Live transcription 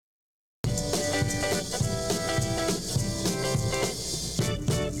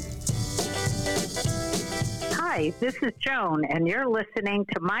Hi, this is Joan, and you're listening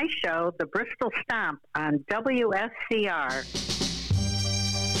to my show, The Bristol Stomp, on WSCR.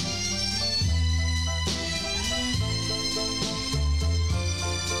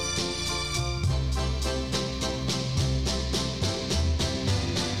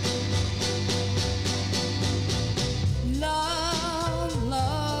 Love,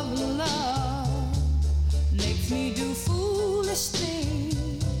 love, love makes me do foolish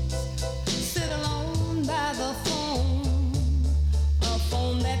things. Sit alone by the phone, a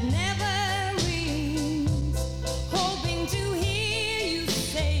phone that never rings, hoping to hear you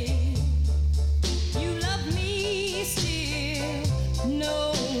say you love me still,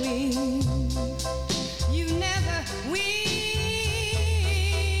 knowing you never will.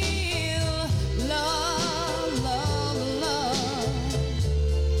 Love, love, love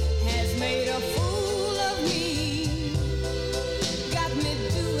has made a fool of me, got me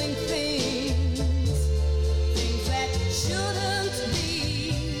doing things that shouldn't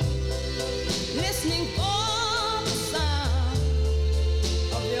be, listening for the sound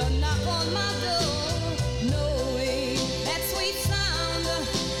of your knock on my door, knowing that sweet sound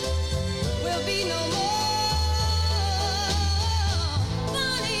will be no more.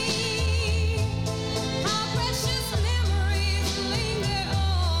 Funny how precious memories linger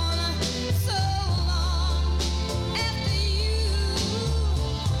on so long after you've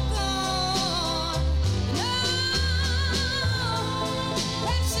gone. No,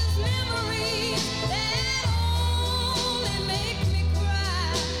 precious memories that only make me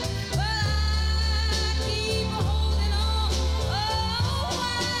cry, but I keep holding on. Oh,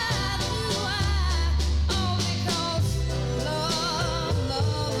 why do I? All because love,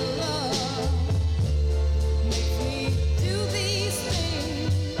 love, love makes me do these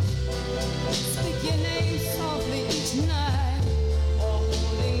things. Speak your name softly each night, or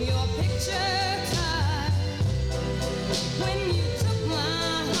holding your picture tight. When you took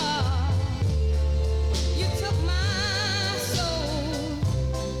my heart, you took my soul,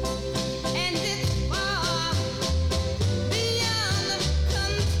 and it's far beyond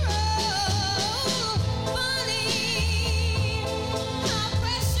control. Funny how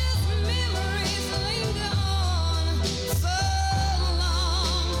precious memories linger on so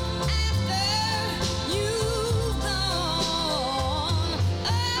long after you've gone.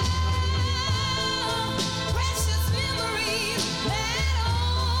 Oh, precious memories that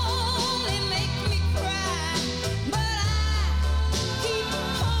only make me cry, but I keep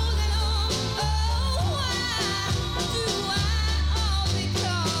holding on. Oh, why do I? All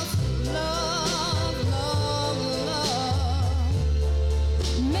because love, love, love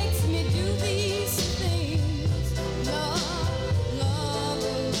makes me do these things. Love, love,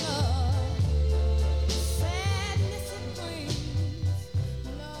 love, sadness it brings.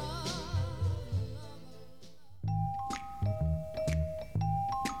 Love, love.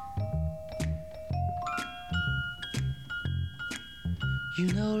 You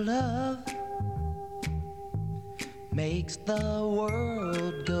know love makes the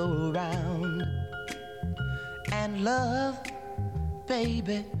world go round, and love,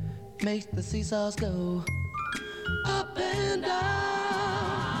 baby, makes the seesaws go up and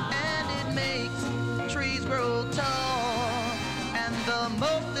down, and it makes trees grow tall, and the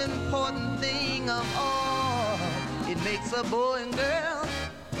most important thing of all, it makes a boy and girl,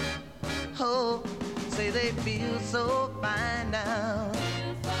 oh, say they feel so fine now.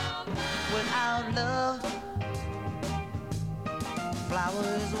 Without love,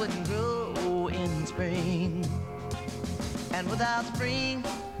 flowers wouldn't grow in spring, and without spring,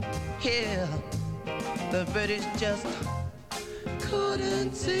 here, the birds just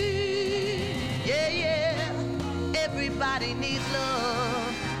couldn't sing. Yeah, yeah, everybody needs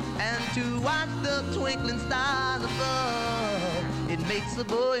love, and to watch the twinkling stars above, it makes a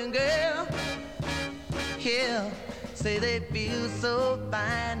boy and girl, yeah, say they feel so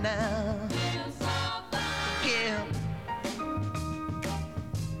fine now. Yeah.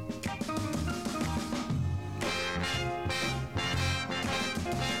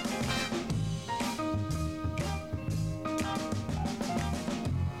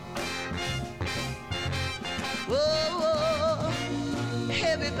 Whoa,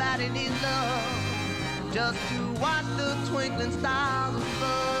 everybody needs love, just to watch the twinkling stars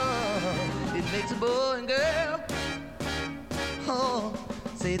above. It makes a boy and girl, oh,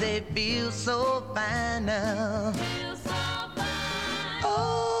 say they feel so fine now.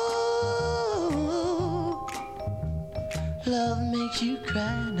 Oh, love makes you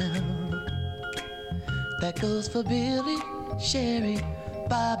cry now. That goes for Billy, Sherry,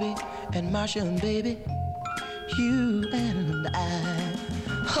 Bobby, and Marsha and baby, you and I.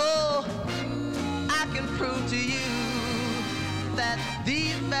 Oh, I can prove to you that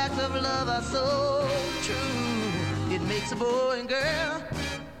these facts of love are so true. It makes a boy and girl,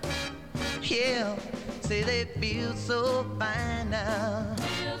 yeah, say they feel so fine now.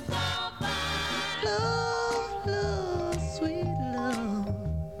 Feel so fine. Love, love, sweet love.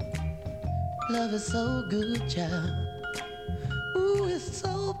 Love is so good, child. Ooh, it's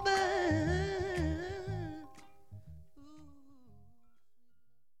so fine.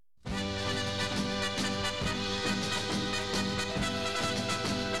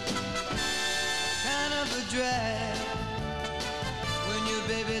 Kind of a drag when your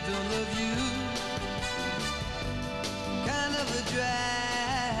baby don't love you. Kind of a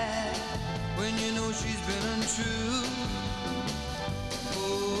drag when you know she's been untrue.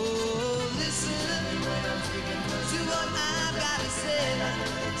 Oh, listen to what I've got to say.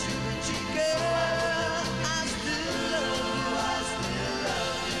 Girl, I still love you.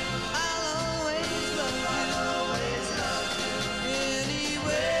 I'll always love you.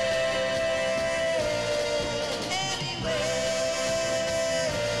 Anyway.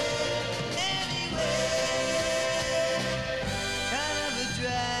 Kind of a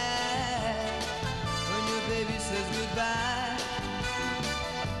drag when your baby says goodbye.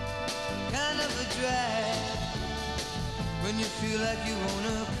 Kind of a drag when you feel like you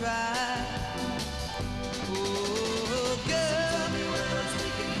wanna cry. Oh, girl,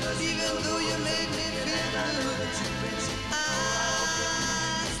 even though you make me feel blue,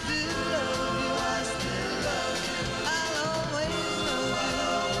 I still love you. I'll always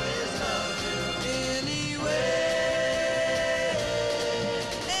love you. Anyway.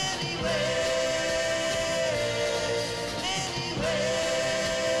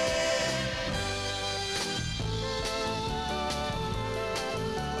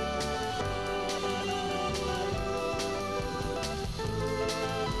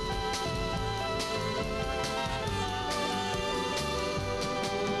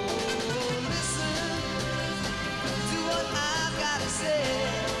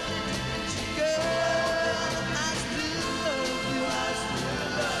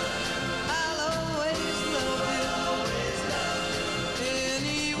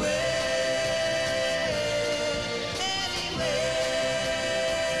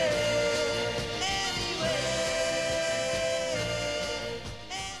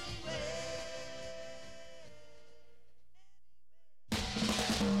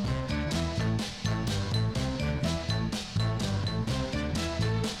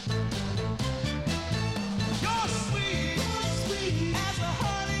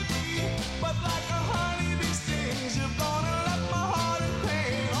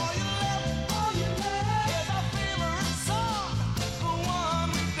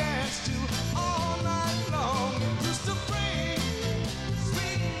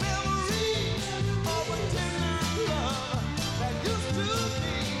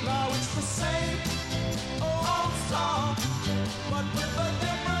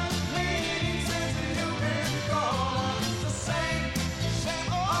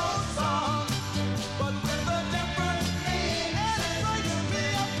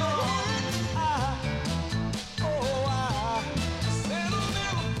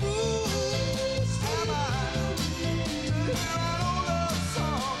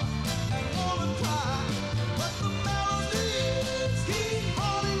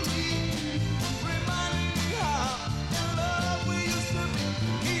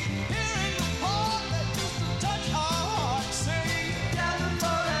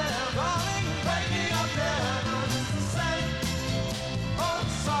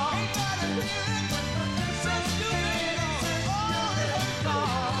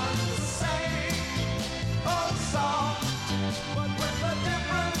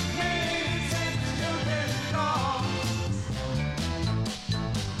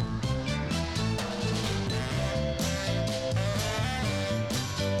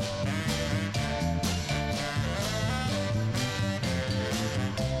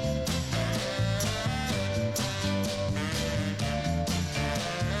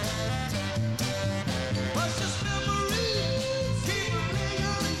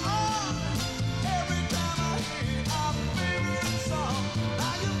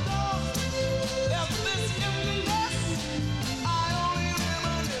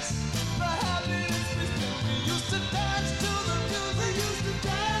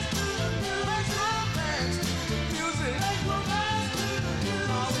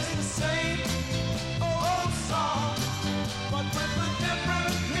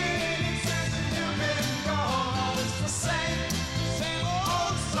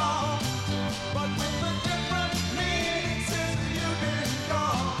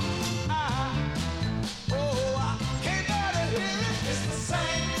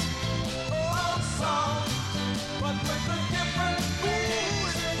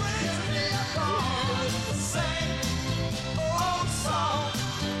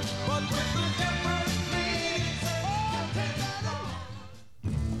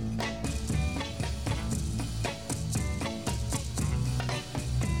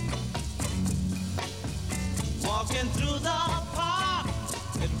 Walking through the park,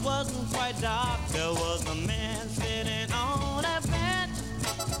 it wasn't quite dark. There was a man sitting on a bench.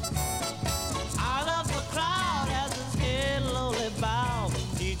 Out of the crowd as his head lowly bowed,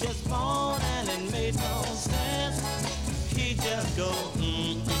 he just moaned and it made no sense. He just go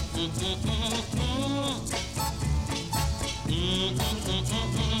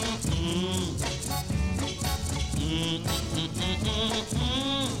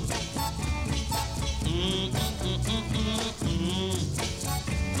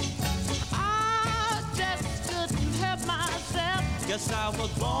I just couldn't help myself. Guess I was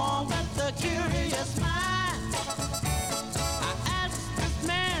born with a curious mind. I asked this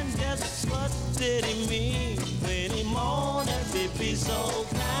man just what did he mean when he moaned and be so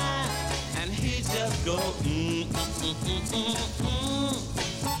kind. And he just go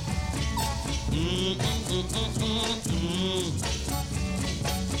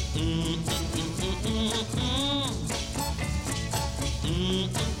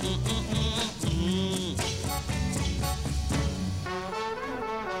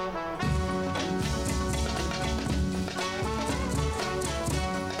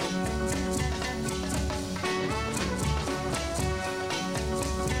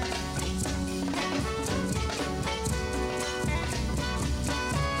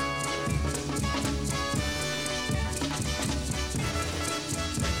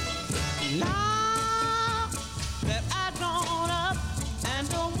Now that I've grown up and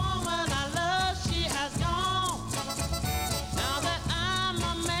the woman I love, she has gone. Now that I'm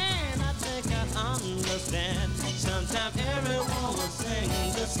a man, I think I understand. Sometimes everyone will sing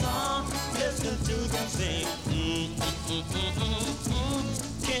the song. Listen to them sing.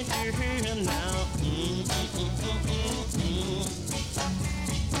 Can't you hear him now?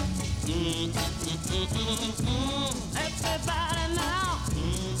 Everybody now.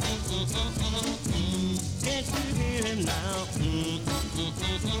 Can't you hear him now?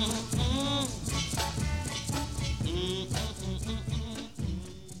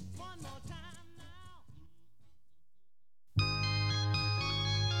 One more time now.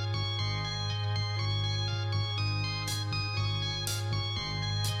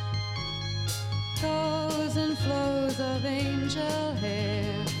 Flows and flows of angel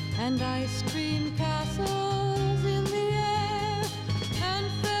hair and ice cream castles in the air and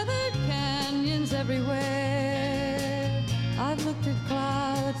feathered canyons everywhere. I've looked at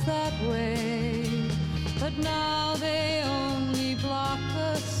clouds that way, but now they only block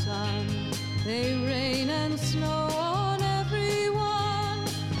the sun. They rain and snow on everyone.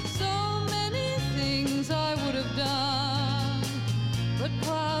 So many things I would have done, but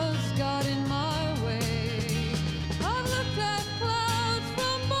clouds got in my way. I've looked at clouds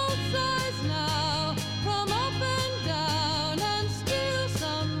from both sides now, from up and down, and still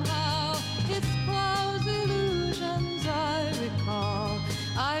somehow it's clouds' illusions I recall.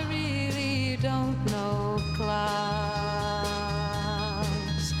 I really don't know clouds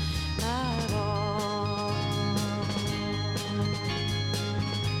at all.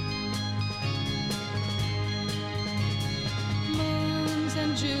 Moons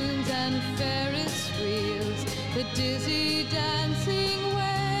and Junes and Ferris wheels, the dizzy dancing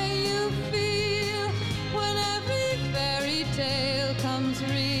way you feel when every fairy tale comes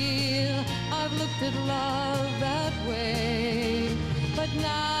real. I've looked at love that way, but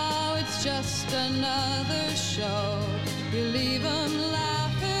now it's just another show. You leave 'em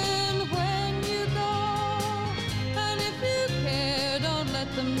laughing when you go, and if you care, don't let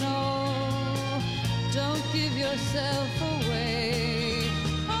them know. Don't give yourself away.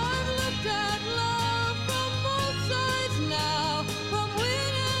 I've looked at love from both sides now, from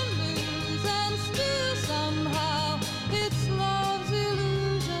win and lose, and still somehow it's love's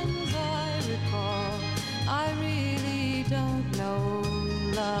illusions I recall. I really don't know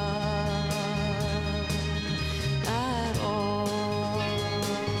love at all.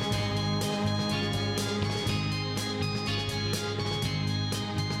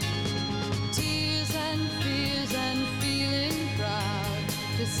 Tears and fears and feeling proud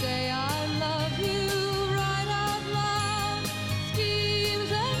to say I love you right out loud.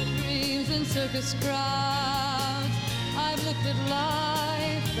 Schemes and dreams and circus crowds. I've looked at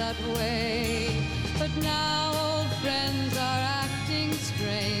life that way, but now old friends are acting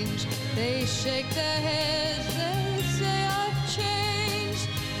strange. They shake their heads, they say I've changed.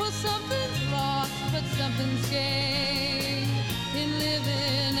 Well, something's lost, but something's gained in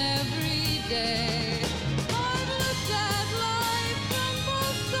living every day. I've looked at life from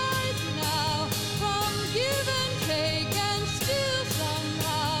both sides now, from give and take, and still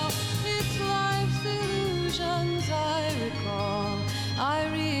somehow it's life's illusions I recall. I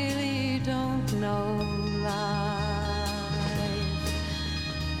really don't know life.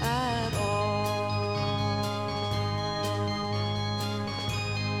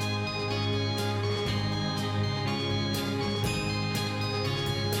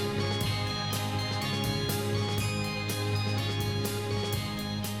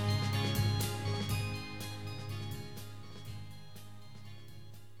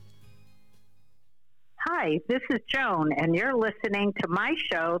 Hi, this is Joan, and you're listening to my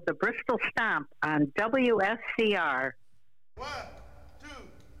show, The Bristol Stomp, on WSCR. One,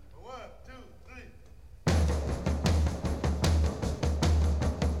 two, three.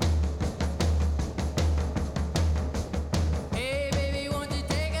 Hey, baby, won't you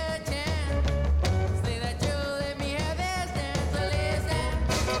take a chance? Say that you'll let me have this dance. Oh, listen.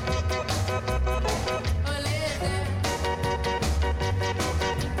 Oh, listen.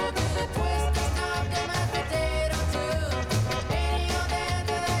 We'll do the twist and stomp the mashed potato too. Any old dance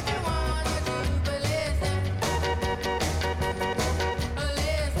that you wanna do, but listen. Oh,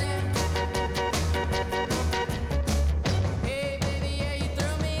 listen. Hey, baby, yeah, you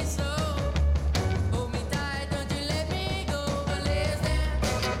throw me so. Hold me tight, don't you let me go. Oh, listen.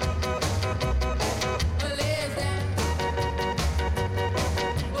 Oh, listen.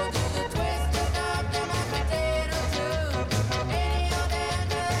 We'll do the twist and stomp the mashed potato too. Any old dance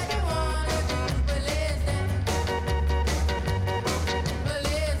that you wanna do, but listen. Oh,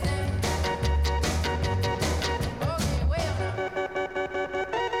 listen. Okay, wait a minute.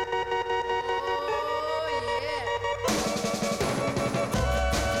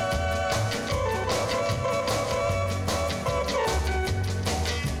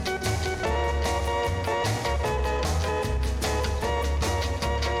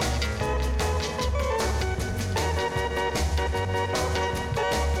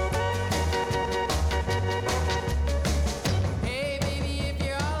 Hey, baby, if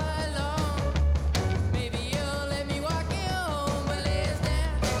you're all alone, maybe you'll let me walk you home. But listen,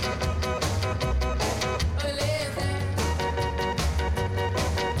 oh listen,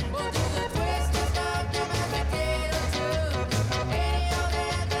 we'll do the twist and stomp the mashed potato too. Any old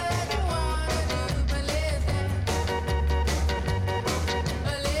dance that you wanna do. But listen,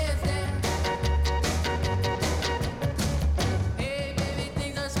 oh listen. Hey, baby,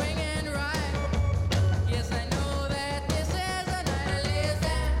 things are swinging right. Yes, I know that this is a night.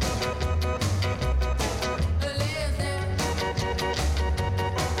 Listen, listen.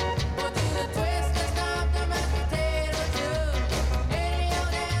 We'll do the twist and stomp the mashed potato too. Any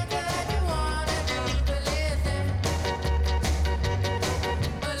old dance that you wanna do. But listen,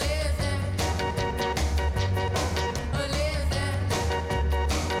 listen,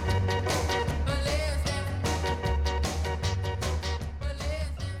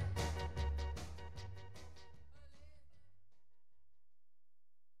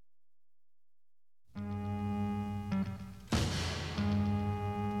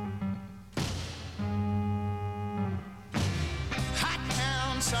 hot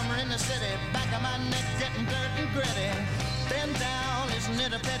town, summer in the city, back of my neck getting dirt and gritty. Bend down, isn't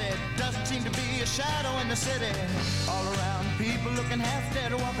it a pity? Doesn't seem to be a shadow in the city. All around, people looking half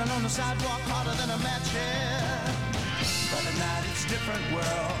dead, walking on the sidewalk harder than a match here. But at night it's different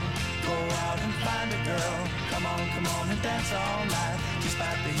world. Go out and find a girl. Come on and dance all night.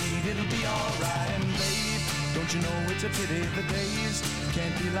 Despite the heat, it'll be alright. And babe, don't you know it's a pity the days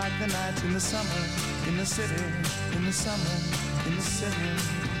can't be like the nights in the summer, in the city, in the summer, in the city.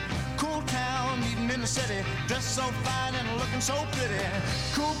 Cool town, meeting in the city, dressed so fine and looking so pretty.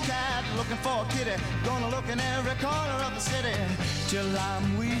 Cool cat, looking for a kitty, gonna look in every corner of the city. Till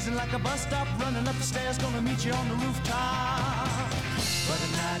I'm wheezing like a bus stop, running up the stairs, gonna meet you on the rooftop. But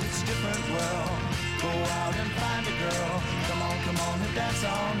at night it's a different world. Go out and find a girl. Come on and dance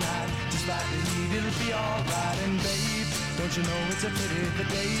all night. Despite the heat, it'll be alright. And babe, don't you know it's a pity the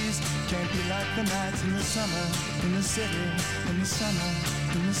days can't be like the nights in the summer, in the city, in the summer,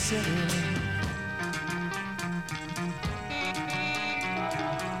 in the city.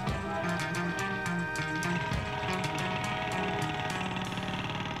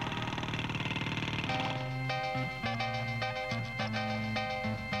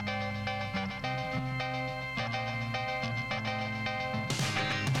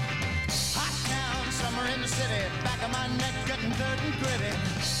 Hot town, summer in the city, back of my neck getting dirt and gritty.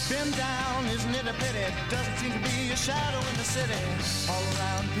 Bend down, isn't it a pity? Doesn't seem to be a shadow in the city. All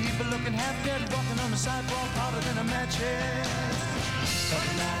around, people looking half dead, walking on the sidewalk harder than a match head. But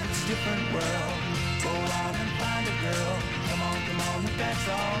tonight it's a different world. Go out and find a girl. Come on and dance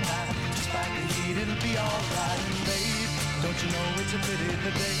all night. Despite the heat, it'll be alright. And babe, don't you know it's a pity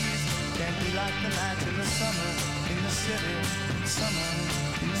the days can't be like the nights in the summer, in the city, summer,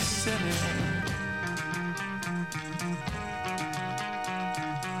 in the city.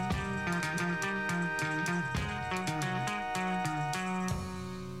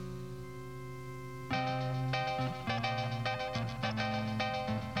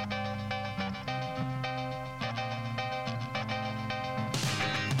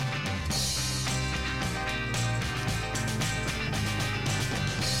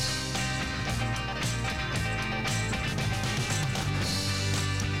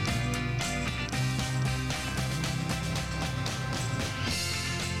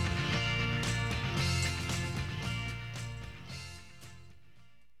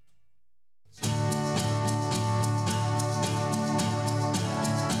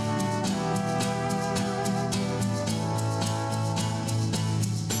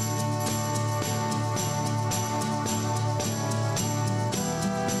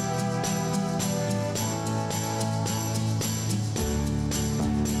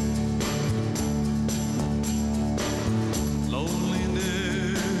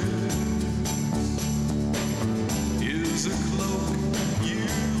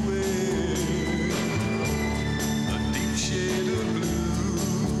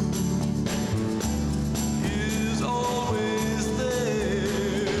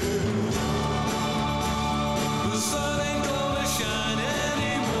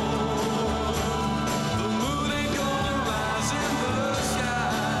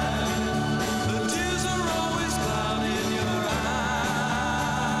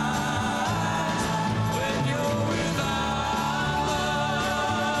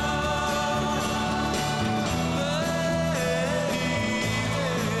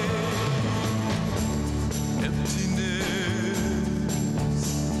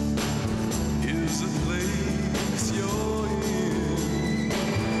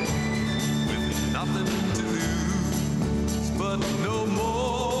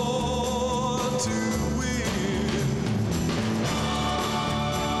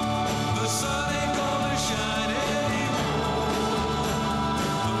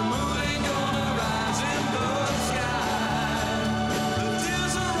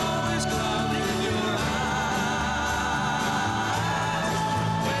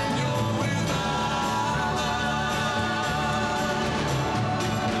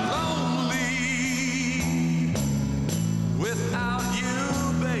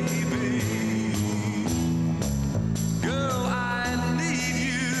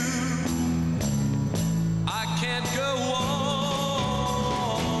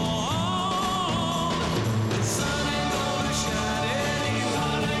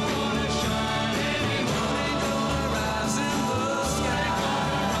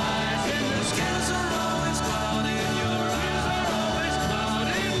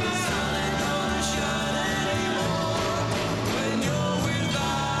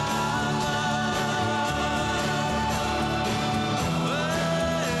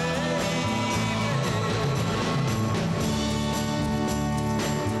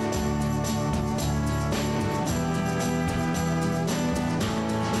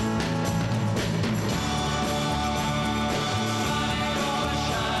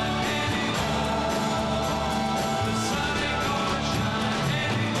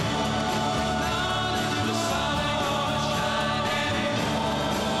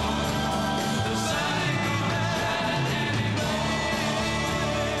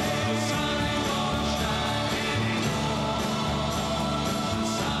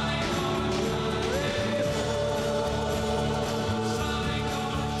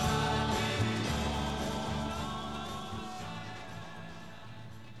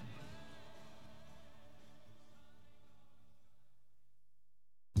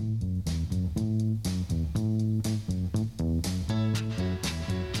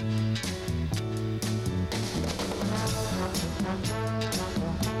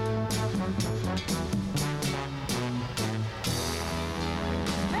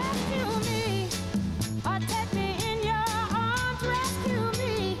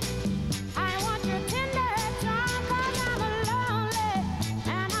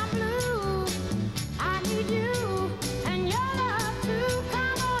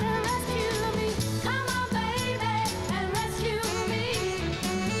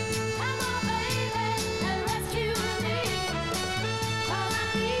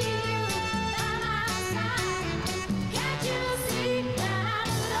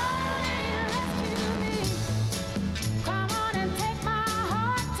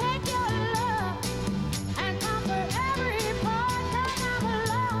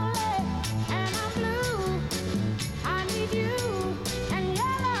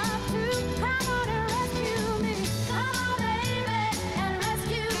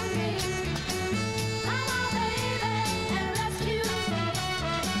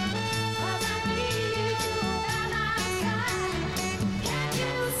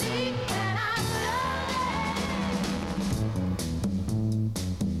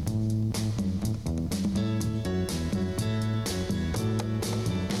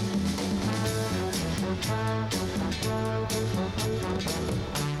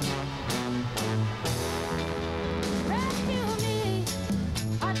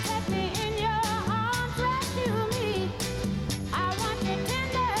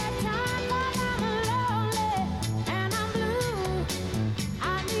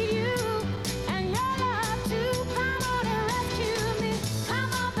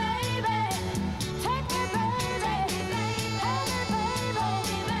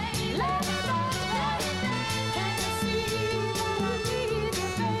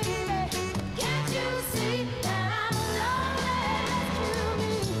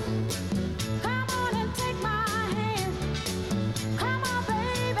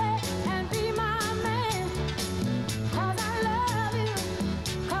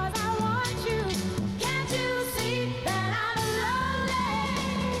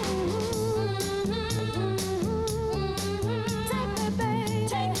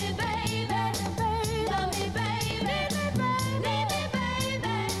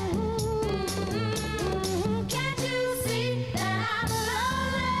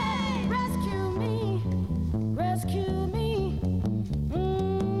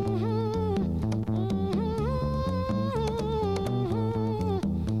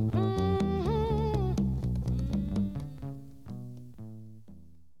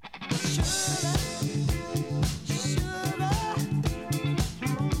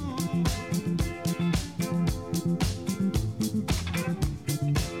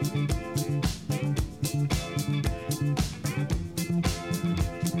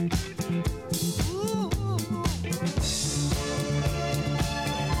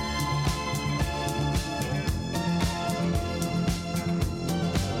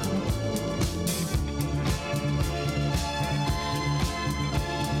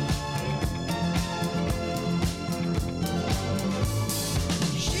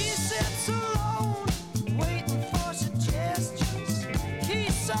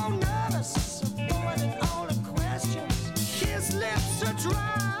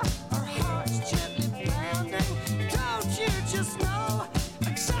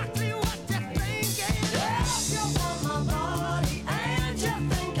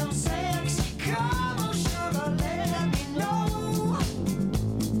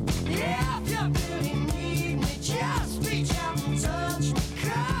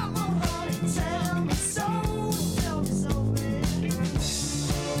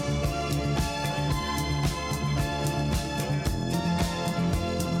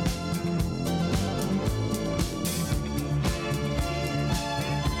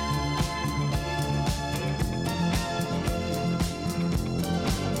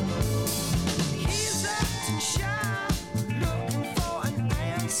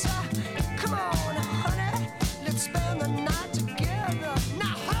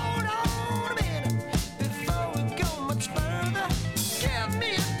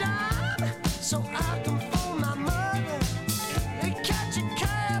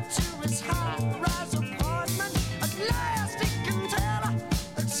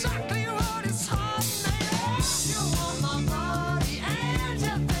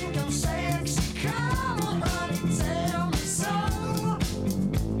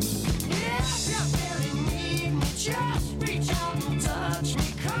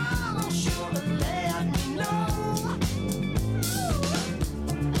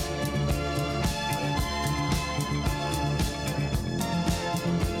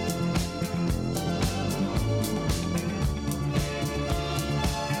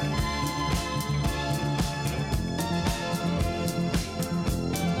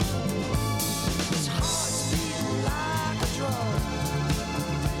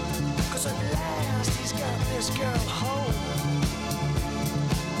 'cause at last he's got this girl home.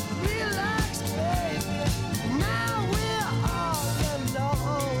 Relax, baby, now we're all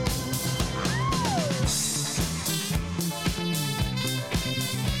alone.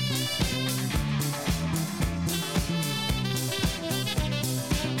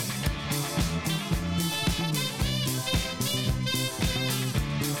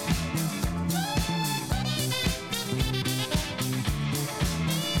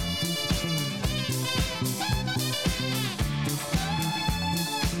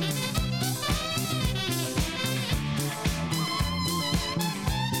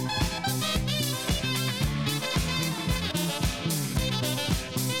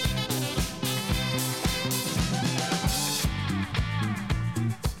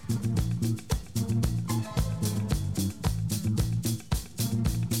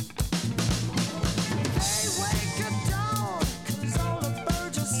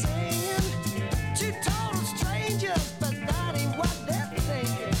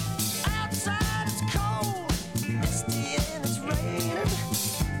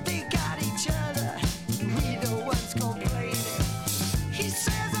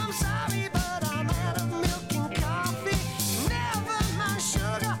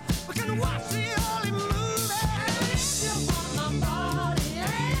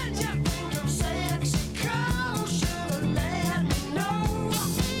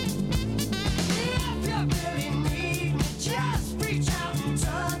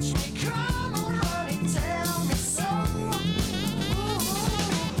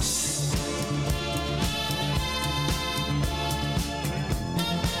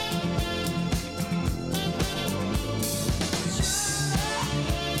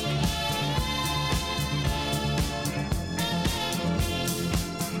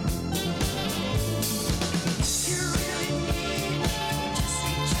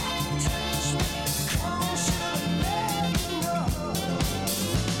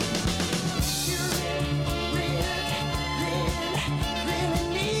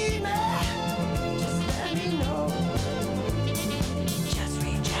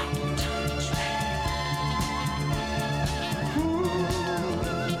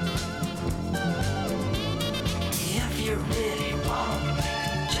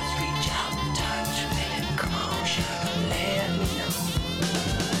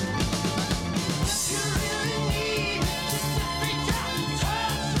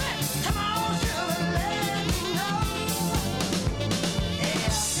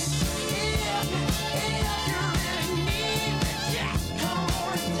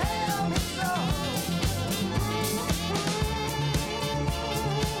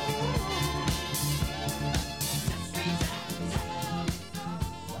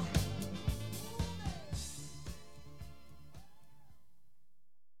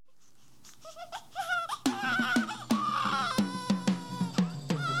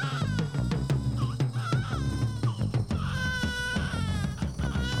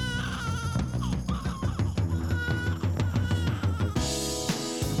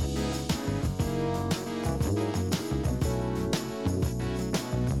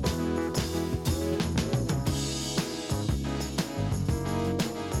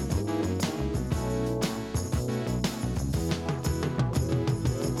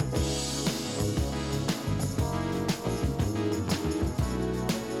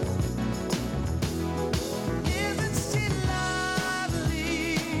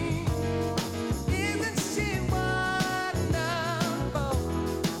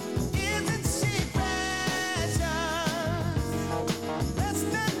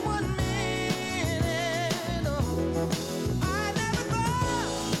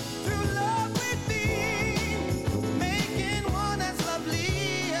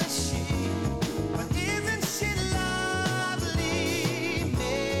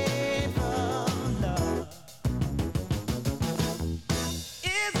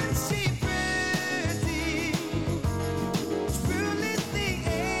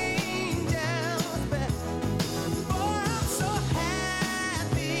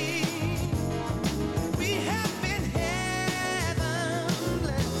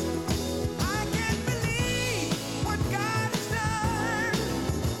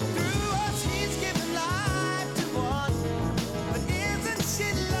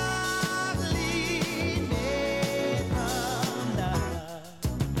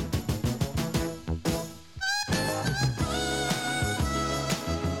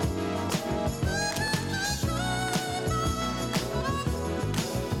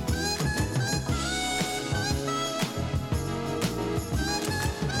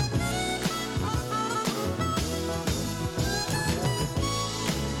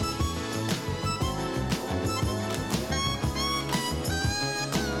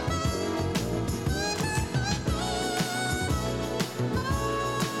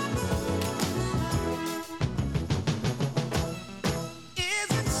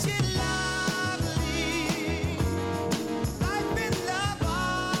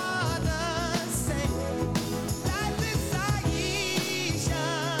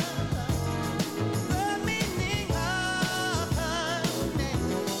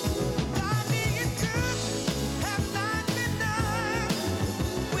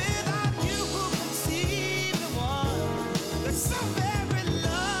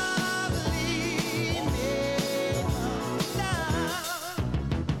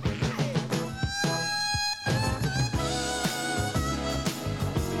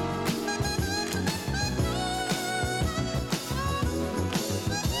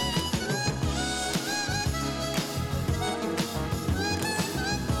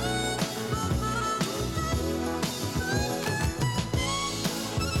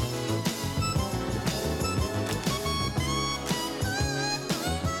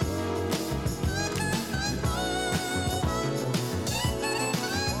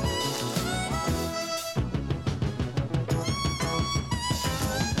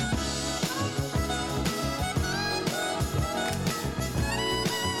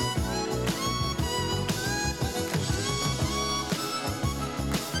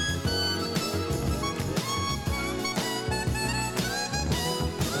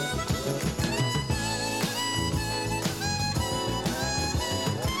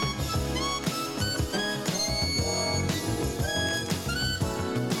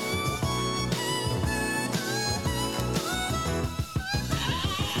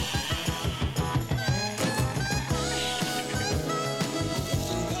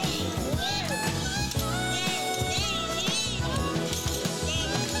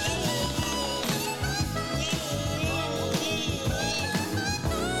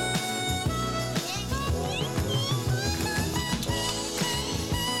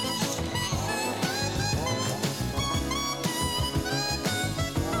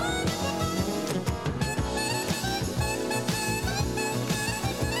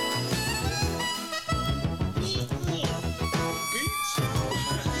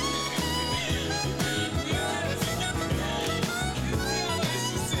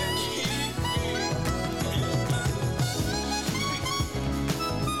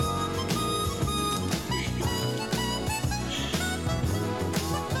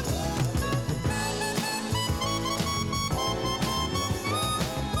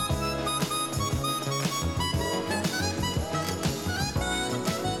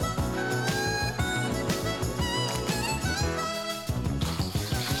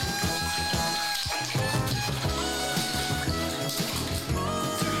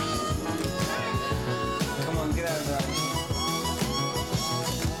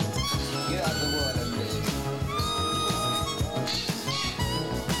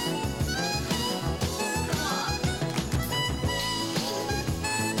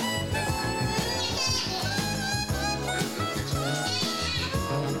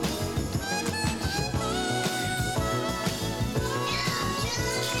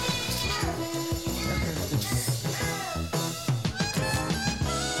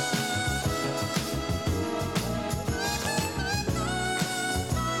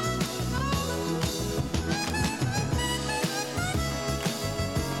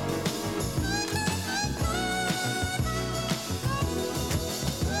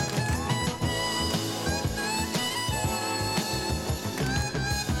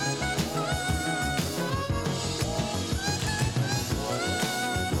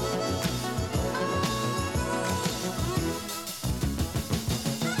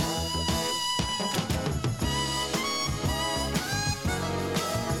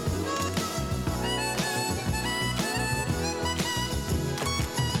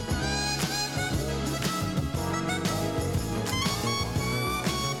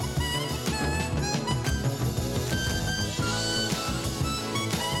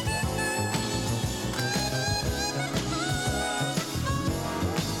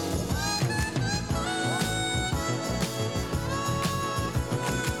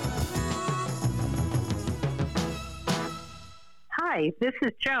 Hi, this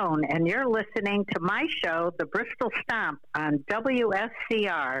is Joan, and you're listening to my show, The Bristol Stomp, on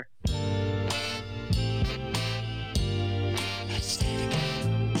WSCR.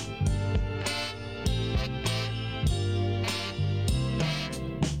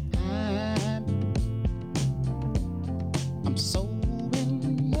 I'm so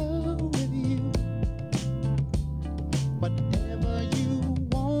in love with you. Whatever you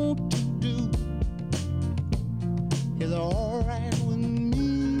want to do is all right with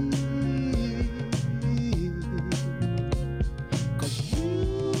me. 'Cause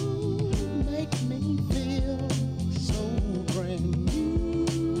you make me feel so brand new.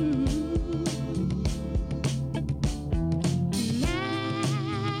 And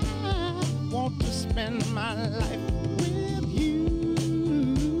I want to spend my life with you.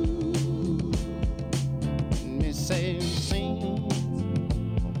 Me say sing,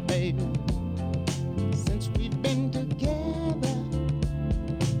 baby, since we've been together.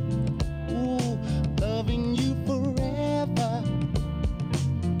 Ooh, loving you forever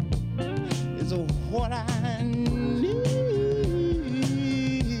is what I need.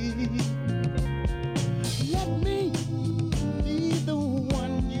 Let me be the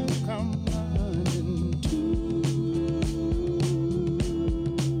one you come running to.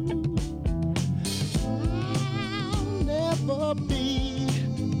 I'll never be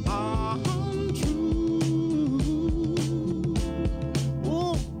untrue.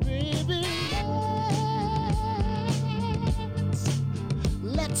 Oh, baby,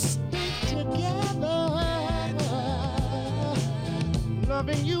 let's stay together,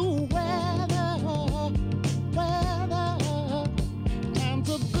 loving you weather times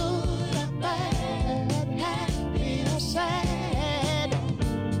are good or bad, happy or sad.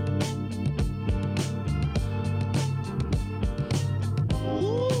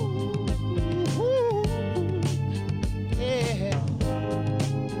 Ooh, yeah.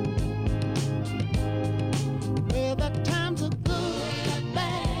 Whether times are good or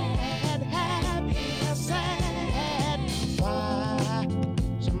bad, happy or sad.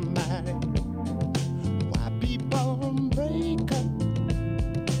 Why people break up?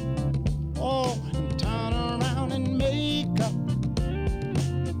 Oh, and turn around and make up.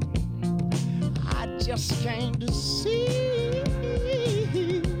 I just came to see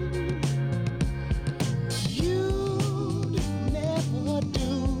you'd never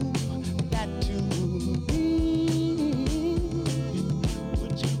do that to me,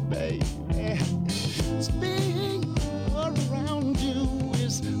 would you, baby? Being around you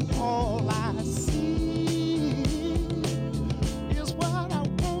is all I see, is what I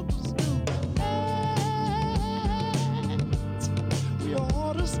want to do. We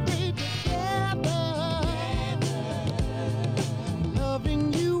ought to stay together.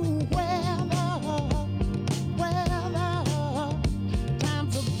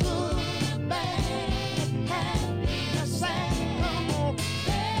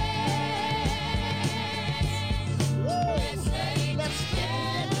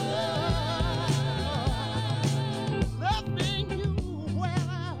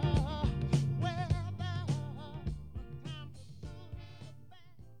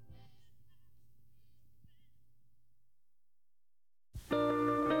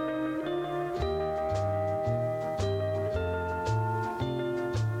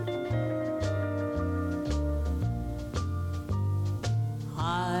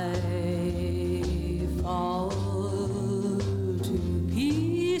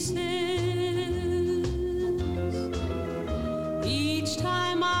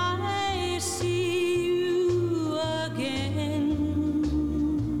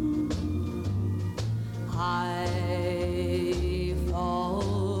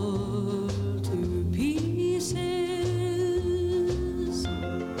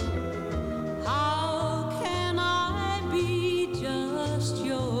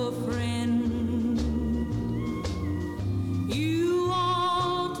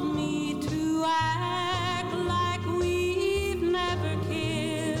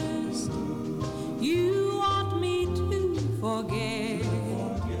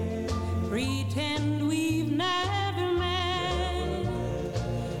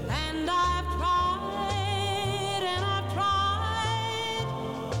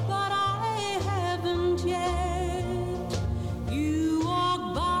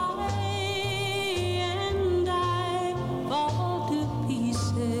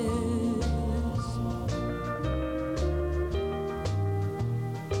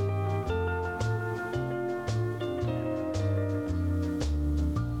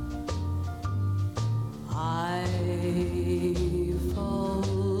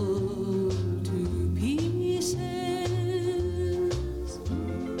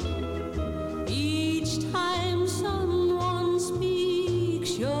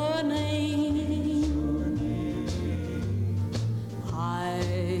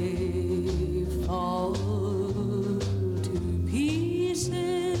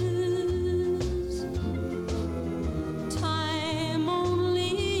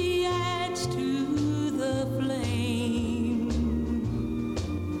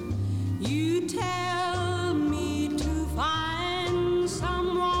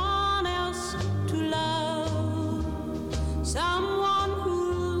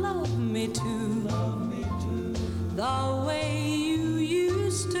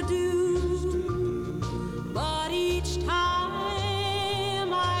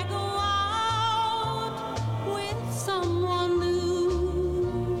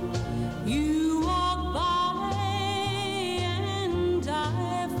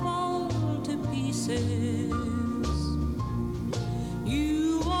 pieces.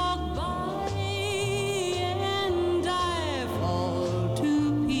 You walk by and I fall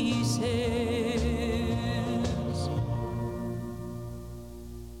to pieces.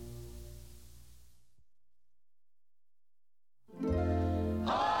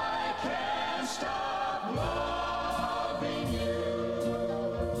 I can't stop loving you.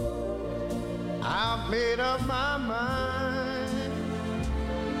 I've made up my mind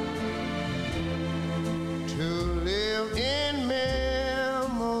to live in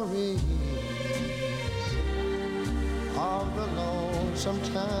memories of the lonesome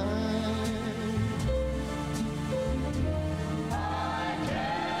time. I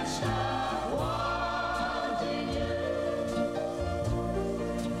can't stop wanting you.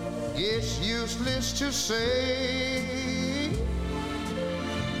 It's useless to say,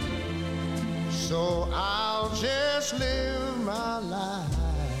 so I'll just live my life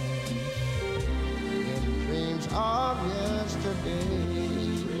in dreams of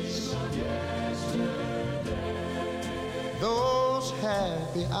yesterdays. Those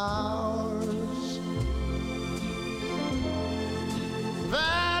happy hours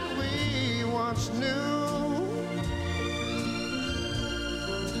that we once knew,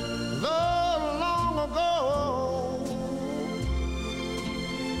 though long ago,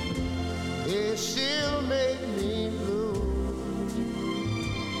 they still make me blue.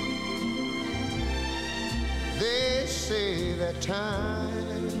 They say that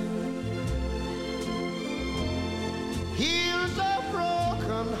time heals a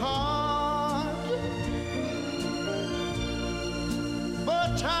broken heart,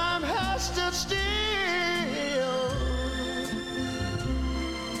 but time has stood still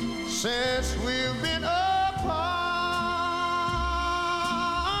since we've been apart.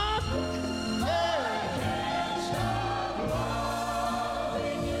 Yeah. I can't stop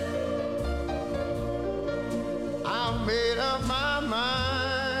loving you. I've made up my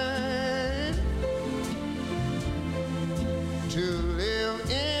mind to live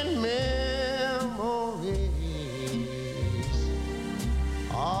in memories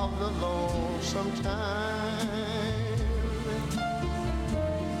of the lonesome time.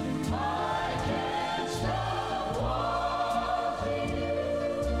 I can't stop wanting you.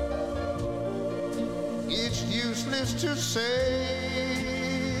 It's useless to say,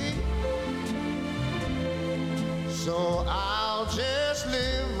 so I'll just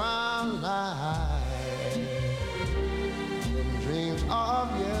live my life in dreams of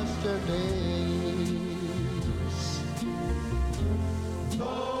yesterdays.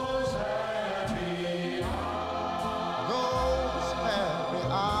 Those happy hours. Those happy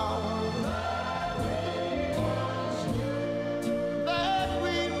hours that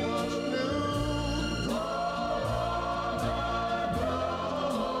we once knew.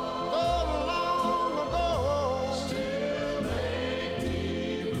 Oh, long ago. Still make me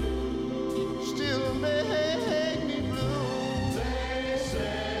blue. Still make me blue. They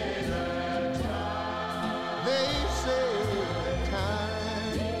say that time. They say that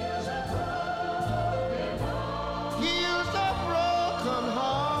time heals a broken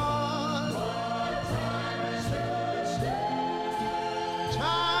heart.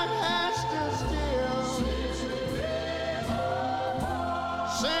 Time has stood still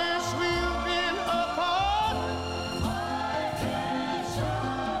since we've been apart. I can't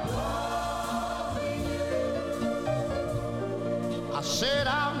stop loving you. I said I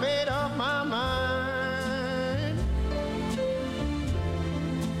made up my mind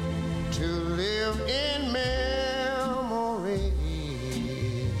to live in memories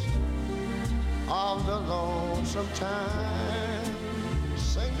of the lonesome time.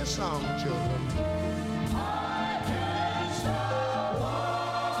 Sing the song, children. I can't stop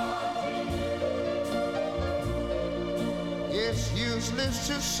wanting you. It's useless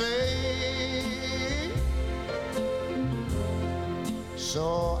to say,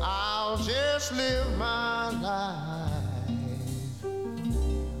 so I'll just live my life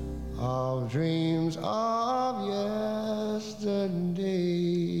of dreams of yesterday.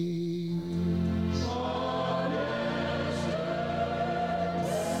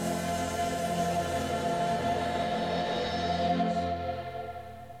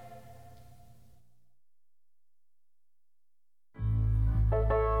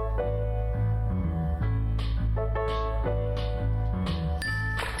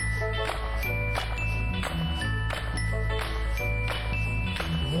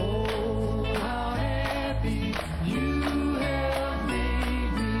 Oh, how happy you have made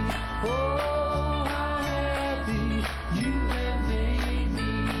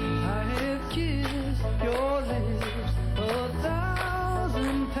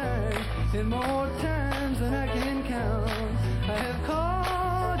and more times than I can count. I have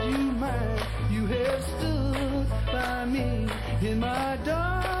called you mine. You have stood by me in my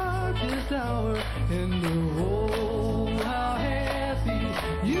darkest hour. And oh, how happy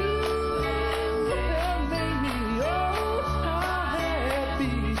you have made me. Oh, how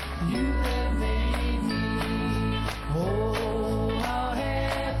happy you have made me. Oh, how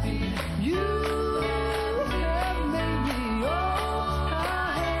happy you have made me. Oh, how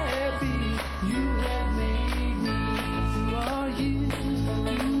happy you have made me. Through our years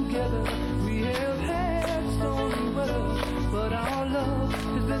together, we have had stormy weather, but our love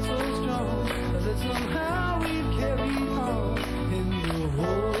has been so strong that somehow we've carried on. In the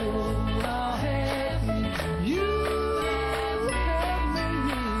whole, how happy you have made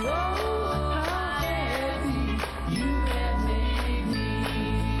me. Oh, how happy you have made me.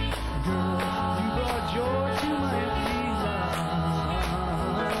 Girl, you brought joy to my empty life.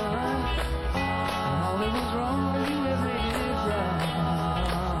 And all that was wrong, you have made it right.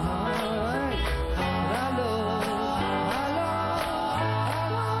 And I love.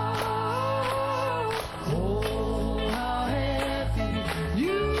 Oh, how happy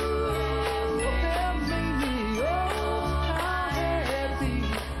you have made me. Oh, how happy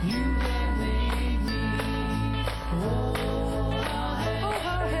you have made me. Oh, how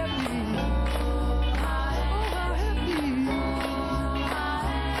happy. Oh, how happy.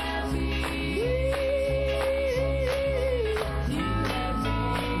 You have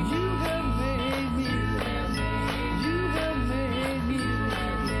made me. You have made me.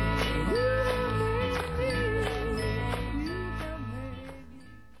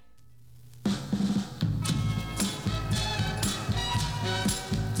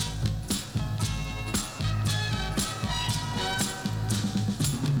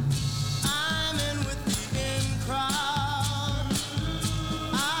 I'm in with the in crowd.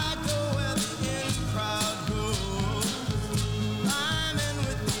 I go where the in crowd goes. I'm in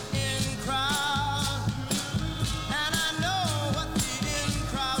with the in crowd, and I know what the in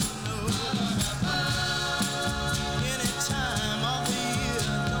crowd knows. Any time of the year,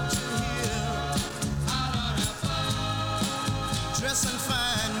 don't you hear? Dressing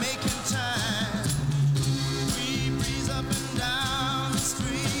fine, making time. We breeze up and down the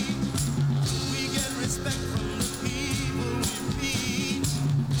street. We get respect from the people we meet.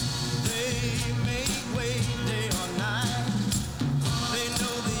 They make way day or night. They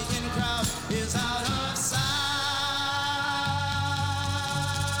know the in crowd is out of sight.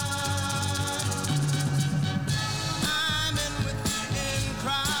 I'm in with the in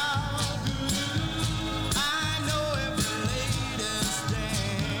crowd. I know every latest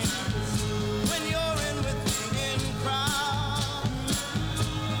dance. When you're in with the in crowd,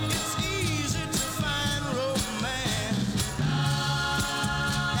 it's easy to find romance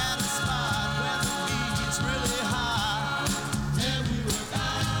at a spot where the beat's really high.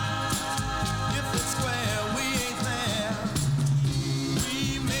 If it's square, we ain't there. We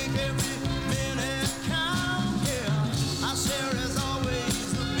make every minute count. Yeah, our share is always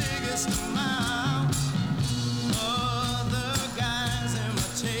the biggest amount. Other guys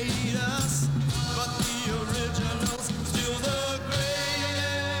imitate us, but the original's still the greatest.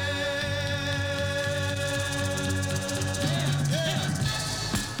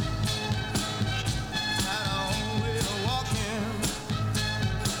 Got our own way of walking.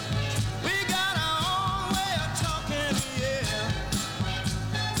 We got our own way of talking, yeah.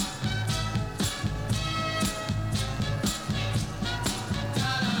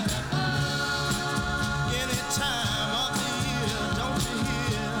 Any time of the year, don't you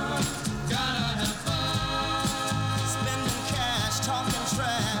hear? Spending cash, talking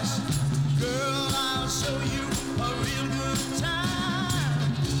trash. Girl, I'll show you a real good time.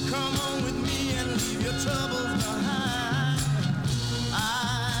 Come on with me and leave your troubles behind. I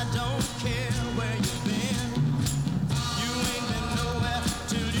don't care where you've been. You ain't been nowhere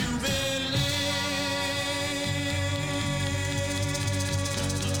till you've been in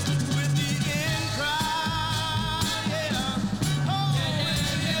with the in crowd. Yeah. Oh, with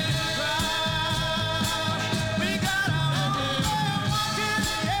the in crowd. We got our own way of walking.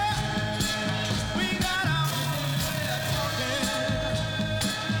 Yeah. We got our own way of talking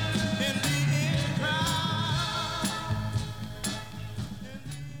in the in crowd.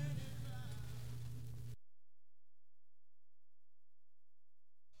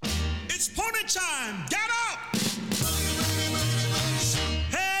 It's party time. Get up!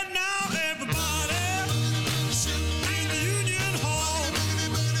 Hey now, everybody, in the Union Hall.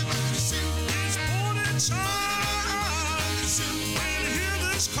 It's party time. When you hear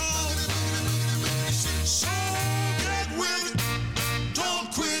this call, so get with it, don't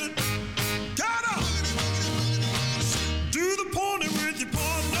quit it.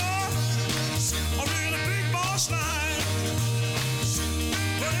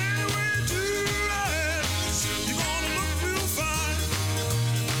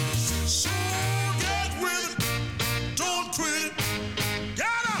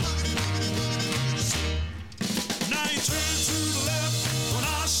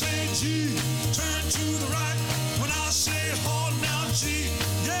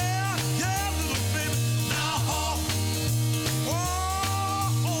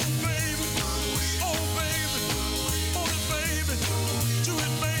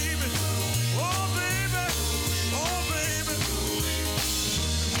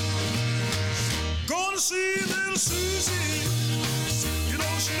 see little Susie. You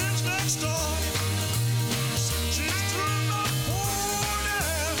know she lives next door. She's doing my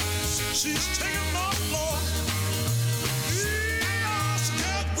pony. She's taking my floor. Yeah, so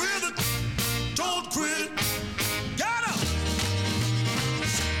get with it. Don't quit. Get up.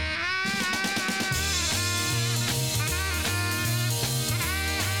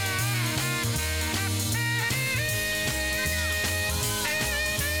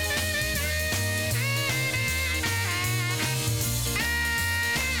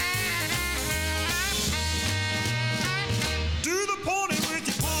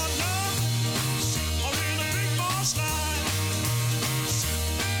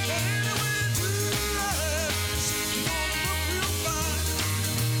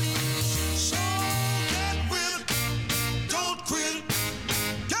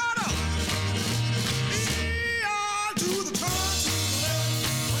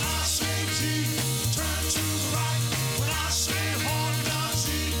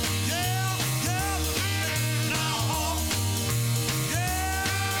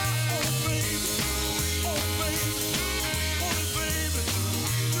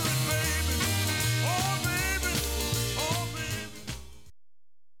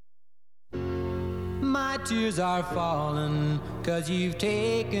 Tears are falling 'cause you've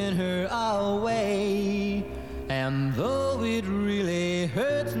taken her away. And though it really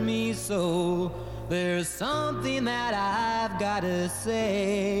hurts me so, there's something that I've gotta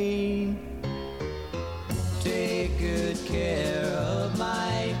say. Take good care of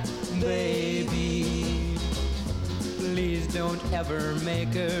my baby. Please don't ever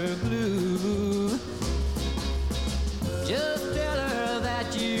make her blue. Just tell her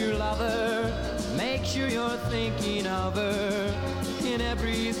that you love her. Make sure you're thinking of her in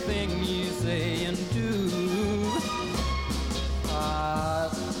everything you say and do.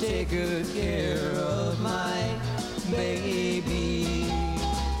 Take good care of my baby.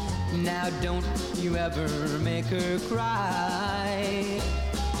 Now don't you ever make her cry.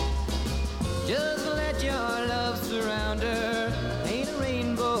 Just let your love surround her. Ain't a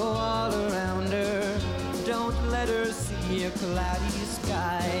rainbow all around her. Don't let her see a cloudy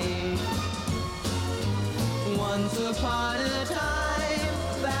sky. Once upon a time,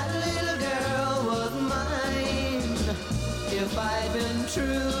 that little girl was mine. If I'd been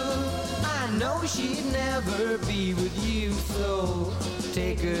true, I know she'd never be with you. So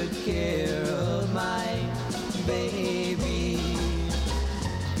take good care of my baby.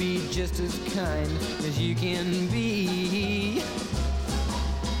 Be just as kind as you can be.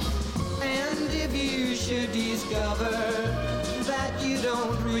 And if you should discover that you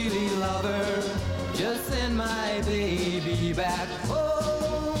don't really love her, just send my baby back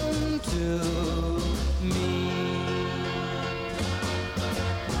home to me.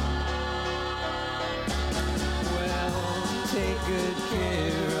 Well, take good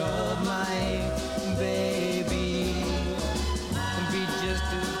care of my baby. Be just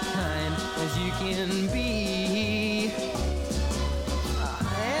as kind as you can be.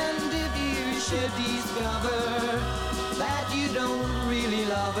 And if you should discover that you don't really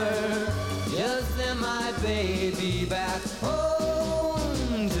love her, just send my baby back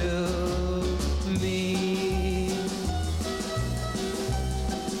home to me.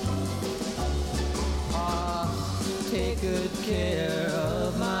 Take good care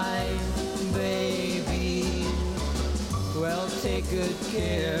of my baby. Well, take good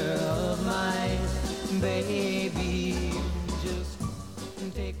care of my baby. Just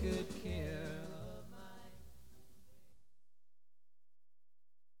take good care of my...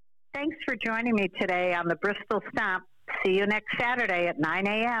 Thanks for joining me today on the Bristol Stomp. See you next Saturday at 9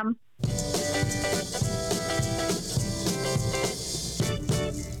 a.m.